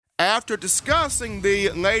After discussing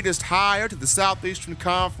the latest hire to the Southeastern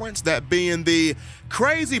Conference, that being the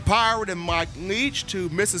crazy pirate and Mike Leach to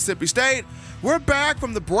Mississippi State, we're back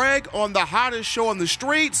from the break on the hottest show on the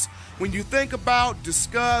streets. When you think about,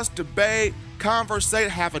 discuss, debate,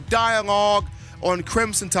 conversate, have a dialogue on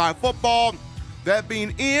Crimson Tide football, that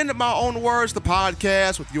being, in my own words, the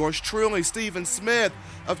podcast with yours truly, Stephen Smith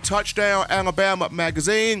of Touchdown Alabama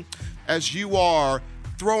Magazine, as you are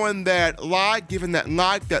throwing that like, giving that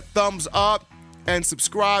like, that thumbs up, and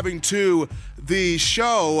subscribing to the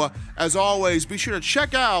show. As always, be sure to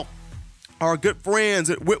check out our good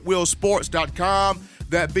friends at whitwillsports.com,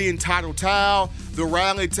 that being Title Towel, the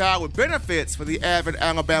rally towel with benefits for the avid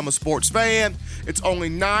Alabama sports fan. It's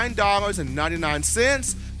only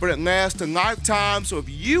 $9.99, but it lasts a lifetime. So if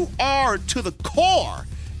you are to the core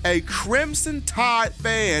a Crimson Tide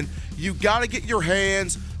fan, you got to get your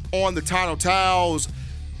hands on the Title Towels.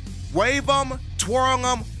 Wave them, twirl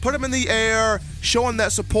them, put them in the air, show them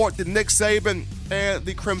that support to Nick Saban and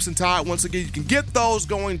the Crimson Tide. Once again, you can get those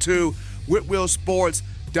going to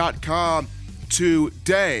whitwillsports.com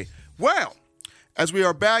today. Well, as we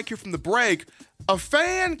are back here from the break, a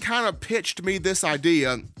fan kind of pitched me this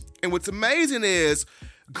idea, and what's amazing is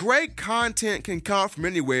great content can come from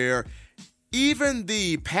anywhere. Even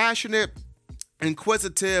the passionate,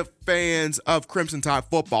 inquisitive fans of Crimson Tide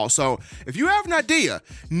football. So if you have an idea,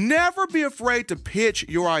 never be afraid to pitch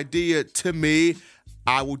your idea to me.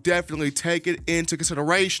 I will definitely take it into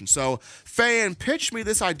consideration. So, fan, pitch me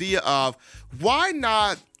this idea of why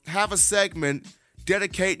not have a segment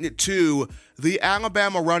dedicating it to the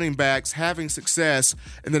Alabama running backs having success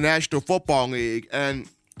in the National Football League. And,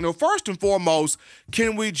 first and foremost,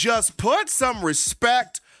 can we just put some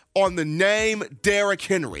respect on the name Derrick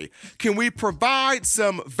Henry? Can we provide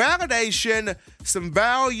some validation, some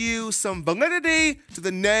value, some validity to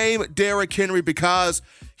the name Derrick Henry? Because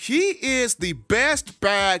he is the best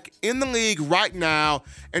back in the league right now,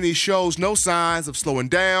 and he shows no signs of slowing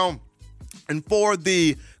down. And for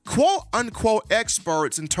the quote-unquote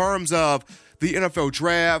experts in terms of the NFL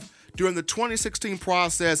draft, during the 2016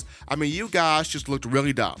 process, you guys just looked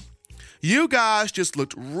really dumb. You guys just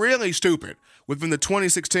looked really stupid within the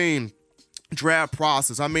 2016 draft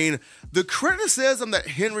process. The criticism that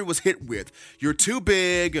Henry was hit with, you're too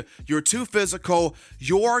big, you're too physical,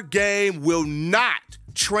 your game will not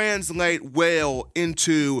translate well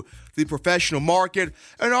into the professional market.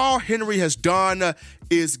 And all Henry has done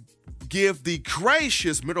is give the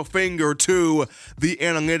gracious middle finger to the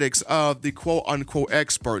analytics of the quote-unquote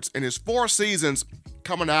experts. In his 4 seasons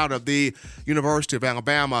coming out of the University of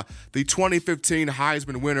Alabama, the 2015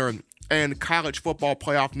 Heisman winner and college football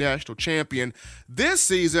playoff national champion. This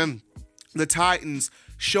season, the Titans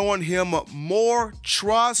showing him more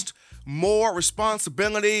trust, more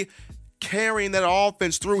responsibility, carrying that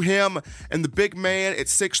offense through him. And the big man at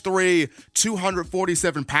 6'3",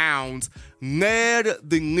 247 pounds, led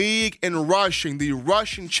the league in rushing, the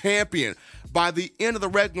rushing champion. By the end of the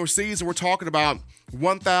regular season, we're talking about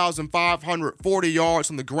 1,540 yards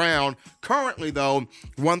on the ground. Currently, though,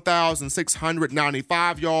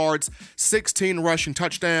 1,695 yards, 16 rushing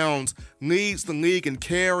touchdowns, leads the league in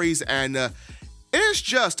carries, and it is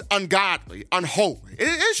just ungodly, unholy. It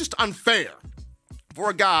is just unfair for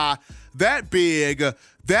a guy that big,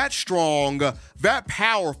 that strong, that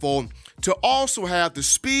powerful to also have the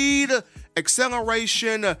speed,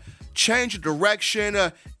 acceleration, change of direction,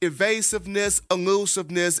 evasiveness,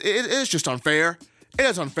 elusiveness. It is just unfair. It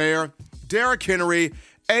is unfair. Derrick Henry,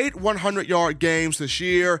 8 100-yard games this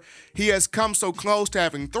year. He has come so close to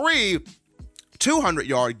having 3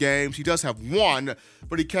 200-yard games. He does have 1,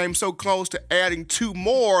 but he came so close to adding 2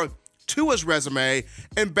 more to his resume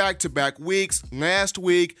in back-to-back weeks. Last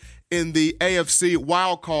week in the AFC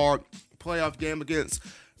wildcard playoff game against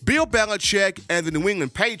Bill Belichick and the New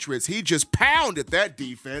England Patriots, he just pounded that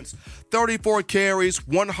defense. 34 carries,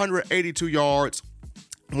 182 yards,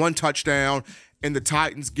 1 touchdown, and the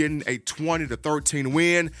Titans getting a 20-13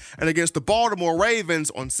 win. And against the Baltimore Ravens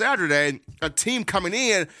on Saturday, a team coming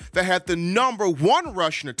in that had the number 1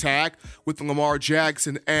 rushing attack with Lamar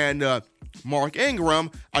Jackson and Mark Ingram,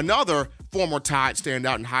 another former Tide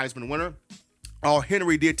standout and Heisman winner. All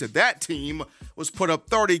Henry did to that team was put up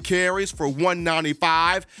 30 carries for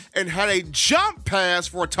 195 and had a jump pass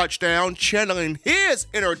for a touchdown, channeling his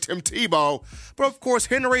inner Tim Tebow. But of course,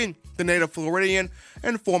 Henry, the native Floridian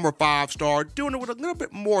and former 5-star, doing it with a little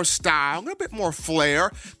bit more style, a little bit more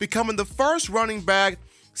flair, becoming the first running back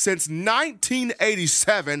since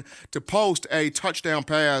 1987 to post a touchdown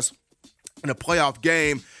pass in a playoff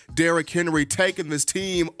game. Derrick Henry taking this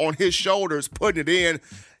team on his shoulders, putting it in.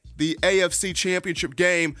 the AFC Championship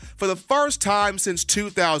game for the first time since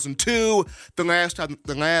 2002. The last time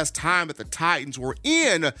that the Titans were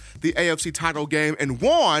in the AFC title game and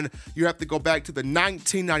won, you have to go back to the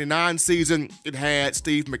 1999 season. It had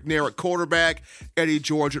Steve McNair at quarterback, Eddie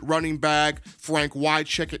George at running back, Frank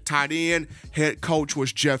Wycheck at tight end. Head coach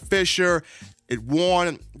was Jeff Fisher. It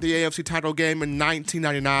won the AFC title game in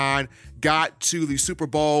 1999, got to the Super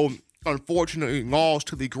Bowl, unfortunately lost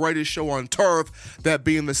to the greatest show on turf, that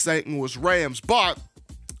being the St. Louis Rams. But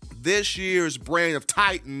this year's brand of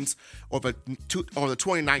Titans, or the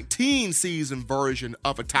 2019 season version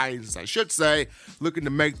of a Titans, I should say, looking to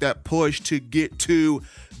make that push to get to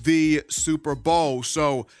the Super Bowl.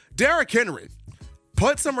 So Derrick Henry,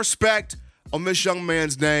 put some respect on this young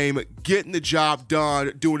man's name, getting the job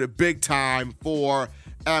done, doing it big time for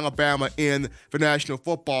Alabama in the National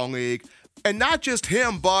Football League. And not just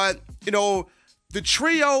him, but, the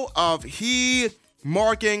trio of he,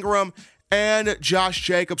 Mark Ingram, and Josh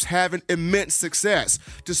Jacobs having immense success.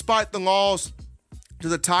 Despite the loss to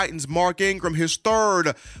the Titans, Mark Ingram, his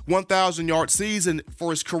third 1,000-yard season for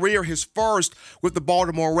his career, his first with the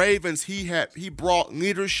Baltimore Ravens. He brought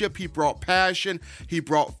leadership, he brought passion, he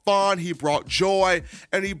brought fun, he brought joy,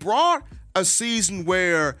 and he brought a season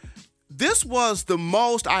where this was the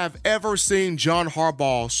most I have ever seen John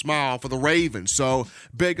Harbaugh smile for the Ravens. So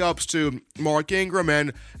big ups to Mark Ingram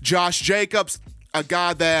and Josh Jacobs, a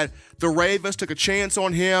guy that the Ravens took a chance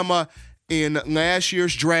on him in last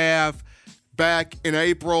year's draft. Back in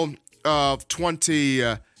April of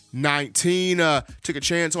 2019, took a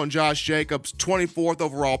chance on Josh Jacobs, 24th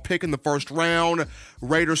overall pick in the first round.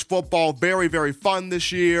 Raiders football, very, very fun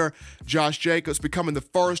this year. Josh Jacobs becoming the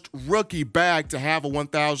first rookie back to have a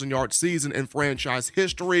 1,000-yard season in franchise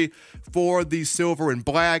history for the Silver and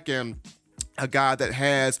Black, and a guy that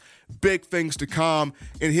has big things to come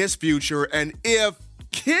in his future. And if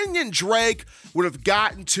Kenyon Drake would have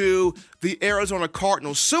gotten to the Arizona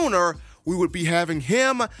Cardinals sooner, we would be having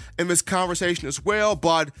him in this conversation as well.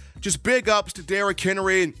 But just big ups to Derrick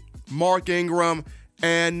Henry, Mark Ingram,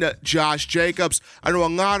 and Josh Jacobs. I know a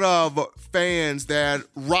lot of fans that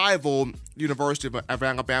rival University of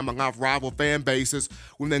Alabama, a lot of rival fan bases.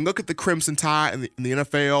 When they look at the Crimson Tide in the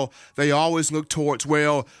NFL, they always look towards,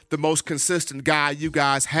 well, the most consistent guy you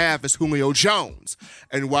guys have is Julio Jones.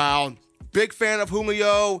 And while big fan of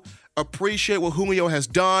Julio, appreciate what Julio has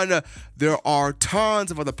done, there are tons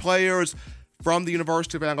of other players from the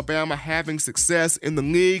University of Alabama having success in the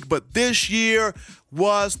league, but this year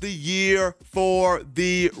was the year for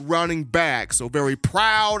the running back. So very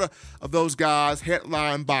proud of those guys,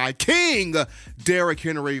 headlined by King Derrick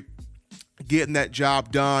Henry, getting that job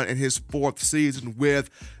done in his fourth season with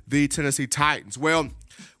the Tennessee Titans. Well,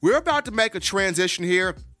 we're about to make a transition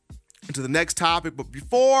here into the next topic, but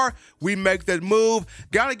before we make that move,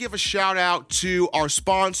 gotta give a shout out to our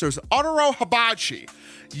sponsors, Otoro Hibachi.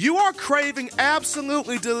 You are craving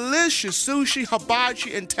absolutely delicious sushi,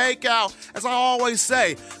 hibachi, and takeout. As I always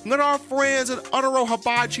say, let our friends at Otoro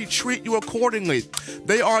Hibachi treat you accordingly.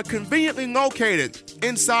 They are conveniently located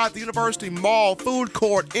inside the University Mall food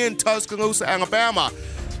court in Tuscaloosa, Alabama.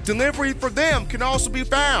 Delivery for them can also be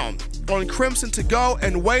found on Crimson To Go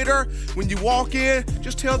and Waiter. When you walk in,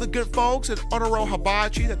 just tell the good folks at Otoro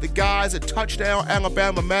Hibachi that the guys at Touchdown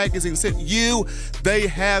Alabama Magazine sent you. They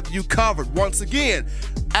have you covered. Once again,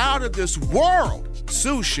 out of this world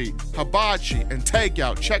sushi, hibachi, and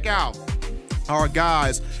takeout. Check out our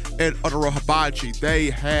guys at Otoro Hibachi. They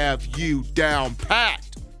have you down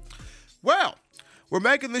packed. Well, we're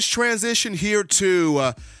making this transition here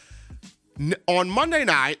to on Monday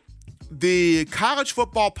night, the college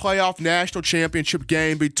football playoff national championship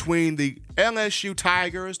game between the LSU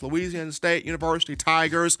Tigers, Louisiana State University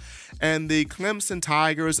Tigers, and the Clemson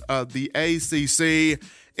Tigers of the ACC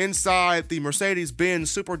inside the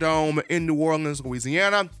Mercedes-Benz Superdome in New Orleans,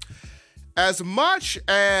 Louisiana. As much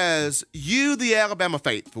as you, the Alabama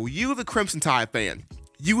faithful, you, the Crimson Tide fan,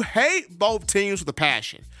 you hate both teams with a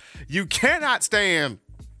passion. You cannot stand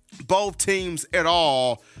both teams at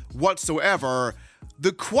all whatsoever.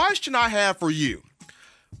 The question I have for you,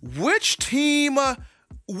 which team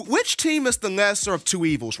is the lesser of two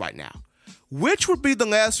evils right now? Which would be the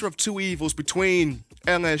lesser of two evils between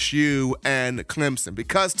LSU and Clemson?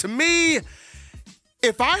 Because to me,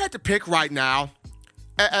 if I had to pick right now,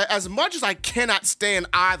 as much as I cannot stand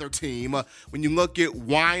either team, when you look at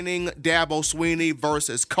whining Dabo Swinney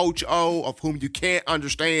versus Coach O, of whom you can't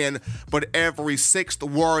understand but every sixth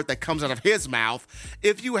word that comes out of his mouth,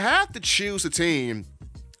 if you have to choose a team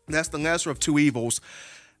that's the lesser of two evils,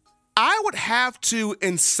 I would have to,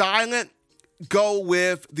 in silent, go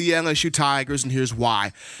with the LSU Tigers, and here's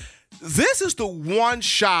why. This is the one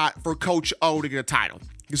shot for Coach O to get a title.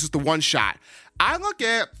 This is the one shot. I look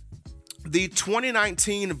at the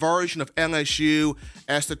 2019 version of LSU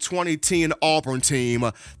as the 2010 Auburn team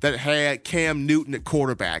that had Cam Newton at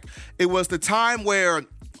quarterback. It was the time where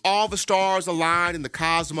all the stars aligned in the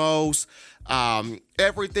cosmos.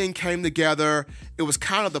 Everything came together. It was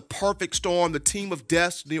kind of the perfect storm, the team of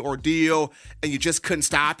destiny ordeal, and you just couldn't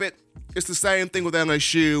stop it. It's the same thing with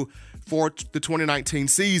LSU for the 2019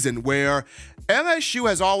 season, where LSU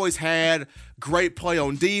has always had great play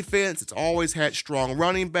on defense. It's always had strong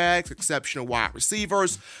running backs, exceptional wide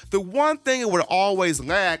receivers. The one thing it would always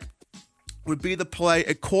lack would be the play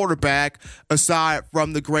at quarterback, aside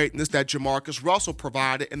from the greatness that Jamarcus Russell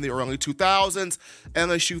provided in the early 2000s.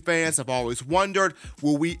 LSU fans have always wondered,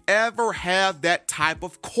 will we ever have that type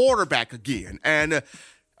of quarterback again? And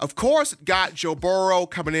of course, it got Joe Burrow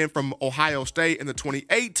coming in from Ohio State in the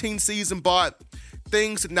 2018 season, but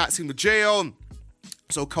things did not seem to gel.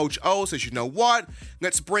 So Coach O says, you know what?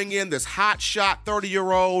 Let's bring in this hotshot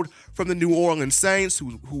 30-year-old from the New Orleans Saints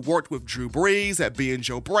who worked with Drew Brees at being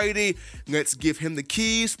Joe Brady. Let's give him the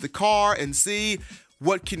keys to the car and see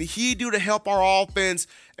what can he do to help our offense.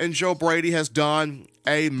 And Joe Brady has done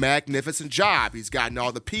a magnificent job. He's gotten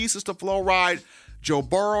all the pieces to flow right. Joe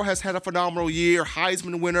Burrow has had a phenomenal year.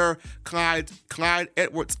 Heisman winner Clyde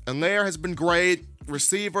Edwards-Helaire has been great.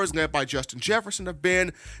 Receivers led by Justin Jefferson have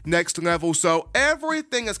been next level. So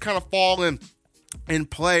everything has kind of fallen in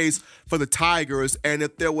place for the Tigers. And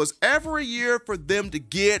if there was ever a year for them to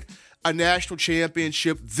get a national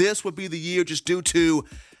championship, this would be the year, just due to,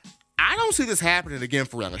 I don't see this happening again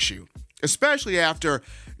for LSU, especially after,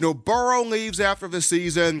 Burrow leaves after the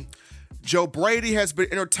season. Joe Brady has been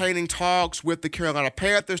entertaining talks with the Carolina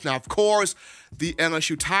Panthers. Now, of course, the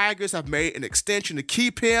LSU Tigers have made an extension to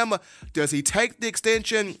keep him. Does he take the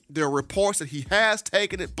extension? There are reports that he has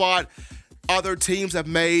taken it, but other teams have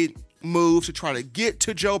made moves to try to get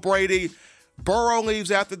to Joe Brady. Burrow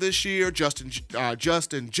leaves after this year.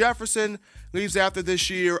 Justin Jefferson leaves after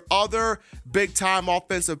this year. Other big-time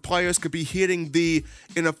offensive players could be hitting the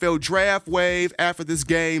NFL draft wave after this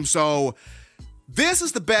game. So this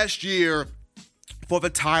is the best year for the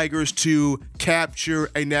Tigers to capture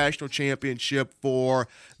a national championship for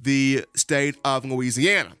the state of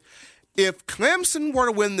Louisiana. If Clemson were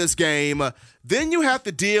to win this game, then you have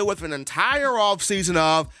to deal with an entire offseason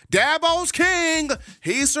of Dabo's king.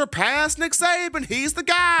 He surpassed Nick Saban. He's the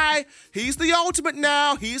guy. He's the ultimate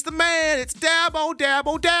now. He's the man. It's Dabo.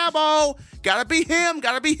 Gotta be him.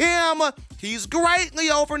 He's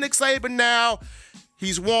greatly over Nick Saban now.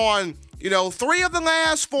 He's won 3 of the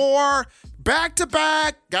last 4,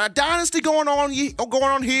 back-to-back, got a dynasty going on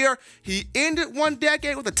here. He ended one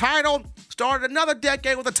decade with a title, started another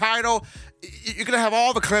decade with a title. You're going to have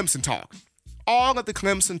all the Clemson talk. All of the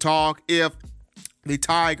Clemson talk if the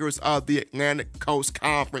Tigers of the Atlantic Coast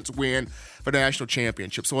Conference win the national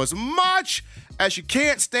championship. So as much as you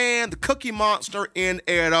can't stand the Cookie Monster in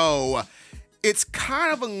Ed O, it's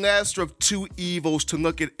kind of a lesser of two evils to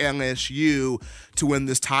look at LSU to win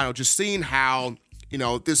this title, just seeing how,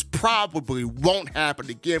 this probably won't happen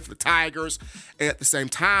again for the Tigers. And at the same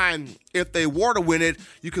time, if they were to win it,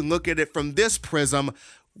 you can look at it from this prism.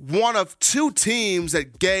 One of 2 teams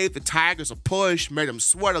that gave the Tigers a push, made them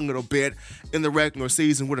sweat a little bit in the regular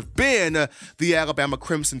season, would have been the Alabama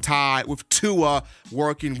Crimson Tide, with Tua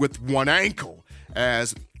working with one ankle,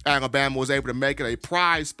 as Alabama was able to make it a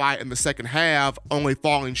prize fight in the second half, only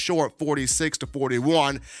falling short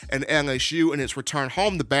 46-41, and LSU in its return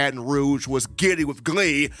home to Baton Rouge was giddy with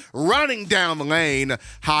glee, running down the lane,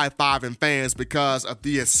 high-fiving fans because of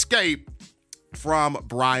the escape from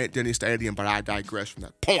Bryant-Denny Stadium, but I digress from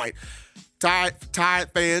that point.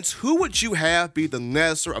 Tide fans, who would you have be the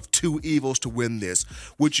lesser of two evils to win this?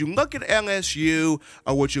 Would you look at LSU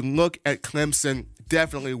or would you look at Clemson?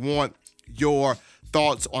 Definitely want your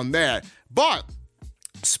thoughts on that. But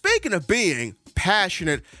speaking of being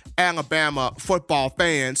passionate Alabama football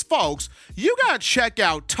fans, folks, you got to check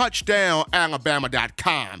out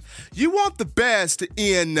touchdownalabama.com. You want the best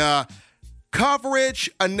in coverage,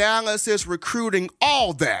 analysis, recruiting,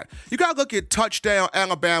 all that. You got to look at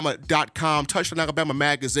touchdownalabama.com, Touchdown Alabama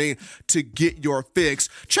magazine, to get your fix.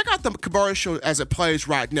 Check out the commercial as it plays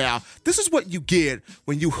right now. This is what you get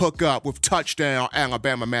when you hook up with Touchdown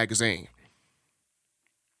Alabama magazine.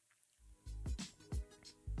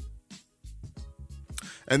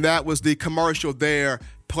 And that was the commercial there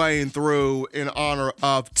playing through in honor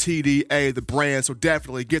of TDA, the brand. So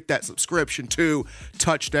definitely get that subscription to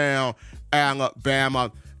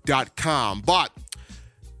touchdownalabama.com. But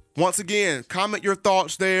once again, comment your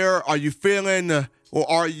thoughts there. Are you feeling or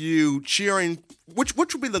are you cheering which would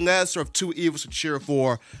be the lesser of two evils to cheer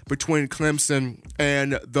for between Clemson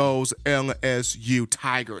and those LSU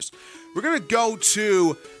Tigers. We're going to go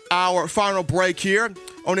to our final break here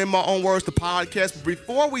on In My Own Words, the podcast. But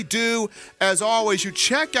before we do, as always, you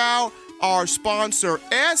check out our sponsor,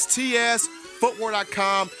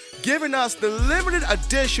 STSFootwear.com, giving us the limited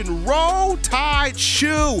edition Roll Tide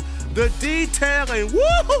shoe. The detailing,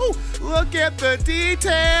 woo! Look at the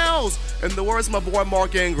details. In the words of my boy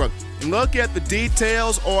Mark Ingram, look at the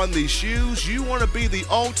details on these shoes. You want to be the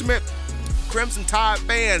ultimate Crimson Tide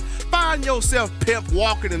fan? Find yourself pimp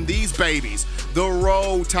walking in these babies. The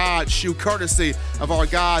Roll Tide shoe, courtesy of our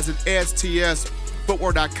guys at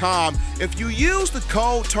STSFootwear.com. If you use the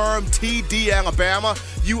code term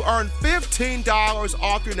TDAlabama, you earn $15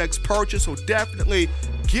 off your next purchase. So definitely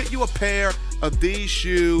get you a pair of these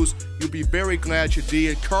shoes. You'll be very glad you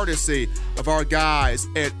did, courtesy of our guys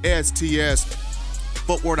at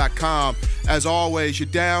STSFootwear.com. As always, you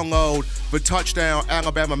download the Touchdown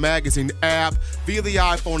Alabama Magazine app via the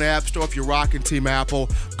iPhone App Store if you're rocking Team Apple,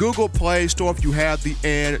 Google Play Store if you have the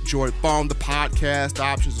Android phone. The podcast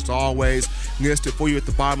options, as always, listed for you at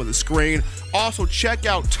the bottom of the screen. Also, check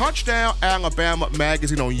out Touchdown Alabama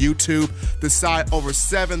Magazine on YouTube. The site over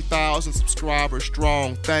 7,000 subscribers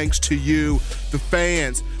strong. Thanks to you, the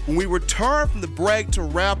fans. When we return from the break to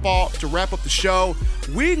wrap up the show,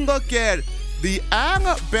 we look at the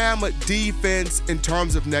Alabama defense in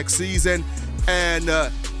terms of next season, and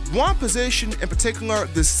one position in particular,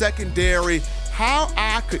 the secondary, how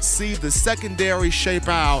I could see the secondary shape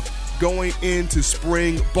out going into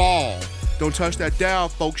spring ball. Don't touch that dial,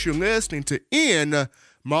 folks. You're listening to In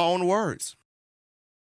My Own Words.